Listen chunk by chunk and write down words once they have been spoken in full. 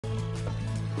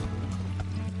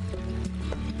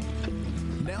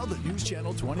Now the News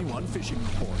Channel 21 Fishing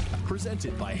Report,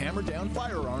 presented by Hammer Down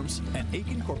Firearms and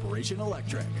Aiken Corporation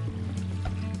Electric.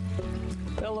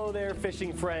 Hello there,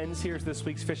 fishing friends. Here's this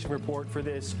week's fishing report for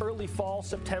this early fall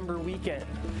September weekend.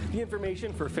 The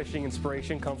information for fishing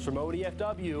inspiration comes from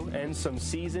ODFW and some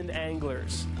seasoned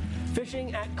anglers.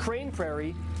 Fishing at Crane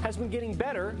Prairie has been getting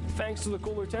better thanks to the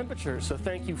cooler temperatures, so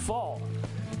thank you, fall.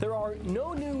 There are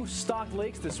no new stocked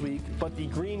lakes this week, but the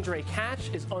Green Drake Hatch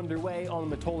is underway on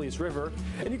the Metolius River,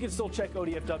 and you can still check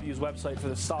ODFW's website for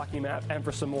the stocking map and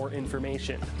for some more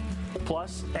information.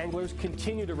 Plus, anglers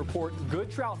continue to report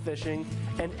good trout fishing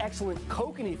and excellent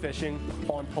kokanee fishing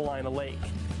on Paulina Lake.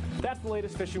 That's the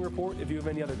latest fishing report. If you have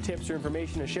any other tips or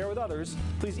information to share with others,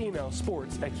 please email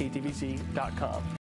sports@ktvc.com.